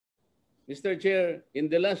Mr. Chair, in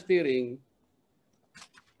the last hearing,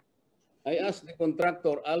 I asked the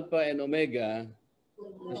contractor Alpha and Omega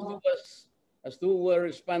as to who were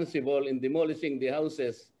responsible in demolishing the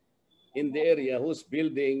houses in the area where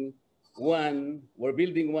building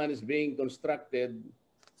one is being constructed,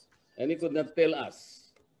 and he could not tell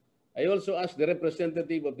us. I also asked the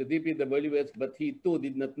representative of the DPWH, but he too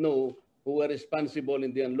did not know who were responsible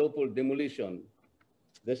in the unlawful demolition.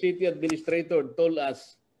 The city administrator told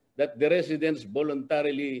us that the residents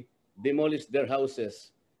voluntarily demolished their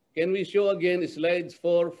houses. Can we show again slides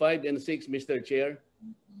 4, 5, and 6, Mr. Chair?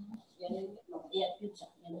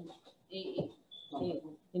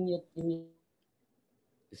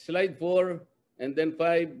 Slide 4, and then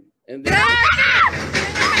 5, and then...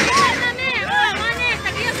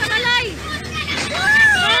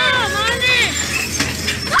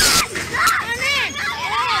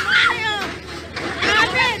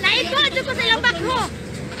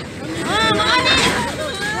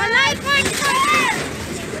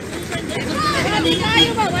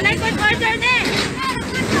 Walay court order ni.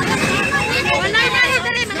 Walay na rin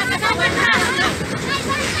dali mga kasama na.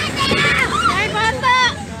 Ay boto.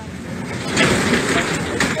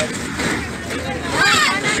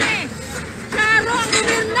 Ano ni? Klaro ang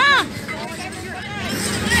gobyerno.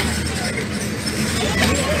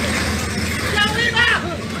 Lawi ba?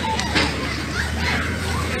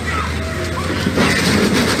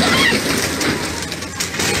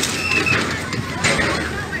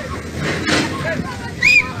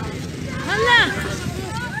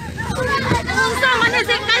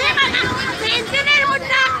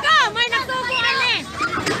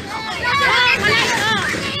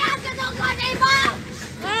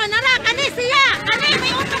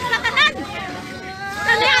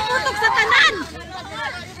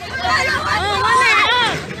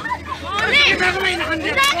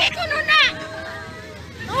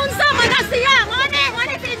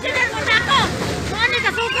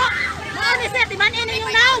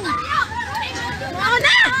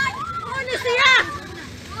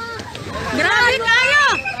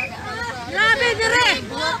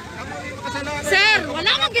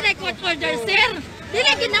 Order, sir.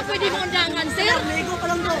 Dili gid na pwede mo undangan, sir.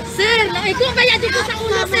 Sir, naigo kaya dito sa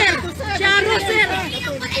ulo, sir. Charo, sir.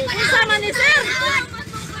 Sama ni sir.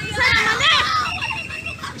 Sama ni.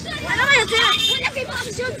 Ano kaya, sir? Wala kayo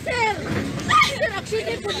action, sir. Sir, action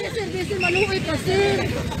din po niya, sir. Kasi maluoy ka, sir.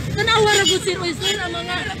 Tanawa na po, sir. Uy, sir, ang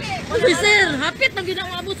mga... Uy, sir, hapit na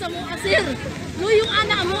ginawabot sa mga, sir. Uy, yung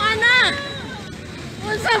ana mo, ana.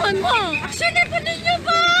 Unsaman mo. Action din po ninyo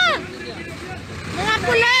ba? Mga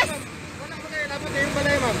pulis!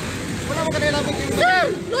 Sir,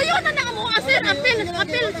 luyo na mo, sir. Apil,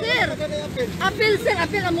 sir. Apil, sir.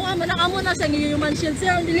 Apil, amuha. Manang na sa human shield,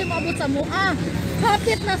 sir. Ang dili maabot sa mua.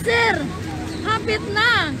 Hapit na, sir. Hapit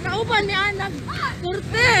na. Kauban ni anak.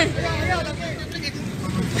 Kurte.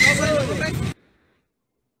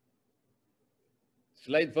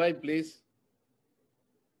 Slide 5, please.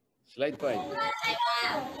 Slide 5.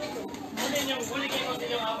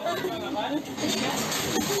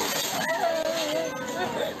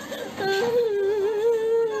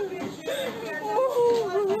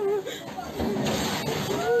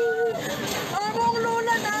 Among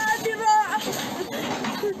lula na dira.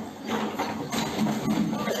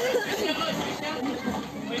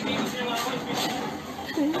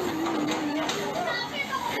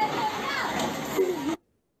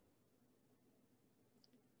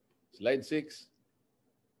 Slide 6.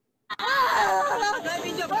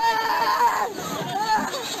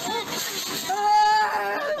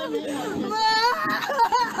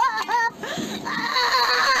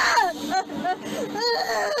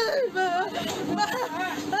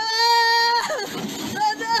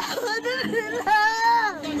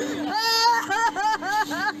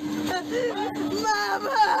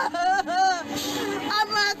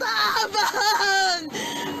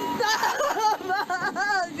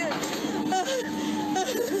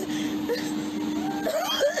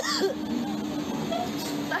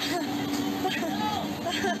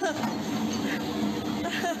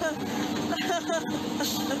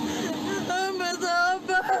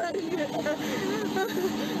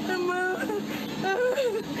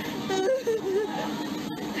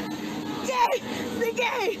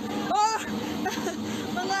 Sige! Oh!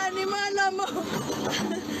 Mga animala mo!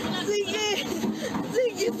 Sige!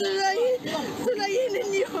 Sige! Sulayin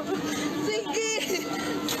ninyo! Sige!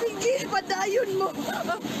 Sige! Padayon mo!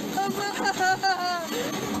 Ama!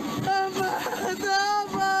 Ama!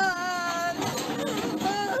 Daman!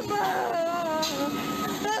 Ama! Ama!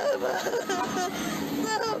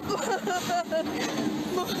 Daman!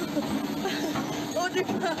 O, di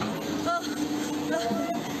ba?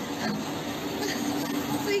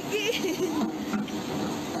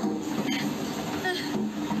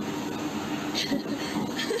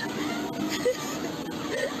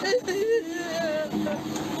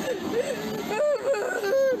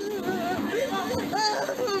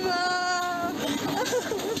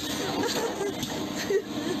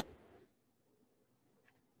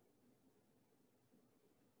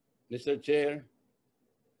 Mr. Chair.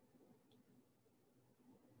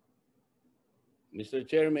 Mr.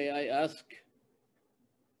 Chair, may I ask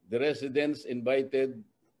the residents invited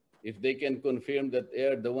if they can confirm that they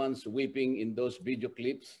are the ones weeping in those video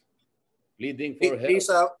clips, pleading for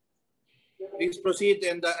help? Please proceed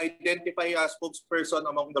and identify a spokesperson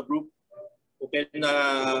among the group who can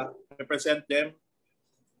represent them.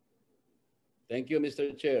 Thank you,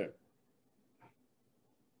 Mr. Chair.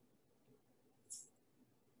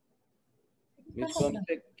 Ms.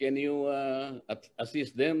 Comsec, can you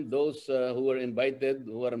assist them, those who were invited,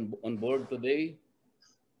 who are on board today?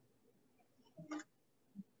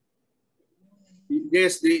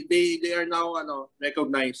 Yes, they are now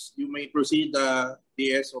recognized. You may proceed,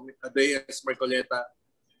 DS Marcoleta.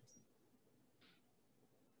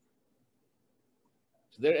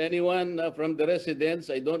 Is there anyone from the residents,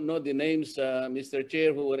 I don't know the names, Mr.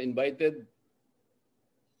 Chair, who were invited?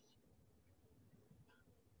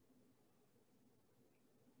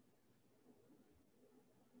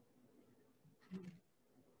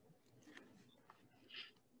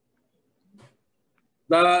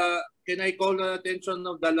 Can I call the attention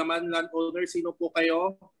of the Lam-an landowner? Sino po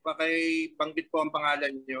kayo? Pakibanggit po ang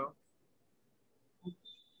pangalan niyo.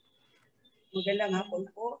 Magalang hapon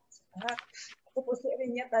po. Ako po si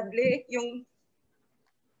Rinya Tadli, yung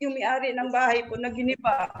may-ari ng bahay po na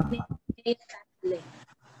giniba.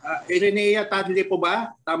 Irenea Tadli po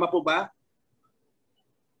ba? Tama po ba?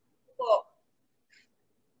 Po.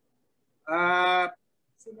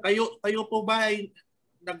 Kayo po ba ay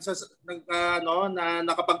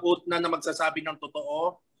nakapag-oath na magsasabi ng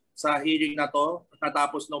totoo sa hearing na to?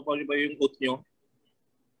 Natapos na po ba yung oath nyo?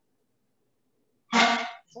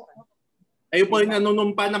 Kayo po ay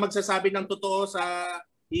nanunumpa na magsasabi ng totoo sa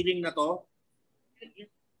hearing na to?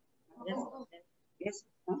 Yes.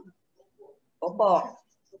 Opo.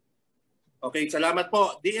 Okay, salamat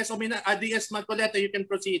po. DS Marcoleta, you can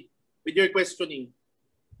proceed with your questioning.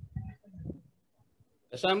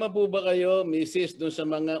 Kasama po ba kayo, Mrs., doon sa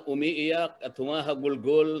mga umiiyak at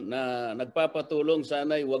humahagulgol na nagpapatulong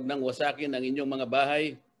sana'y wag nang wasakin ang inyong mga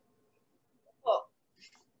bahay?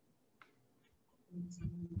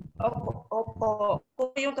 Opo. Opo.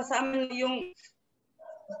 Yung kasama yung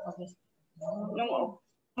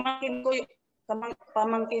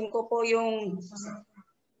pamangkin ko po yung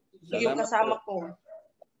kasama ko.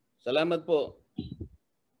 Salamat po.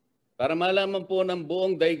 Para malaman po ng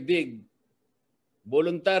buong daigdig,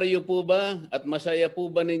 voluntaryo po ba at masaya po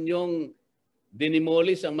ba ninyong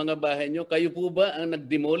dinimolish ang mga bahay nyo? Kayo po ba ang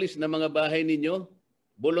nagdemolish ng mga bahay ninyo?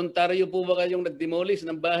 Voluntaryo po ba kayong nagdemolish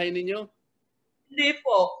ng bahay ninyo? Hindi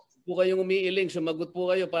po. Po kayong umiiling, sumagot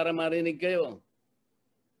po kayo para marinig kayo.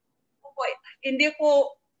 Opo, hindi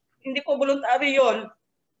po voluntaryo yun.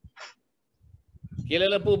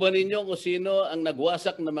 Kilala po ba ninyo kung sino ang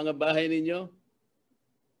nagwasak ng mga bahay ninyo?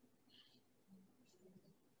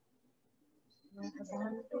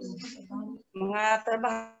 Mga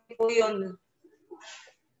trabaho po yun.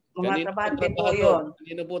 Mga trabahante po yun.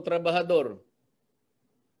 Kanino po trabahador?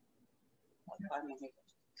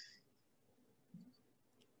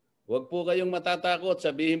 Huwag po kayong matatakot.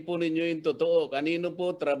 Sabihin po ninyo yung totoo. Kanino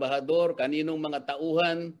po trabahador, kaninong mga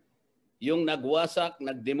tauhan yung nagwasak,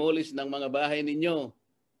 nagdemolish ng mga bahay ninyo?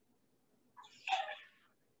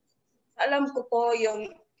 Alam ko po yung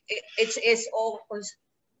HSO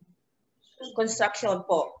construction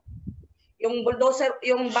po. Yung bulldozer,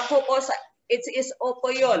 yung bako po sa HSO po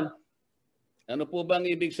yun. Ano po bang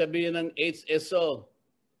ibig sabihin ng HSO?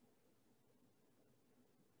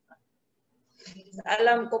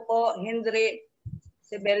 Alam ko po, Henry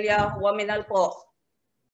Sibelia Waminal po.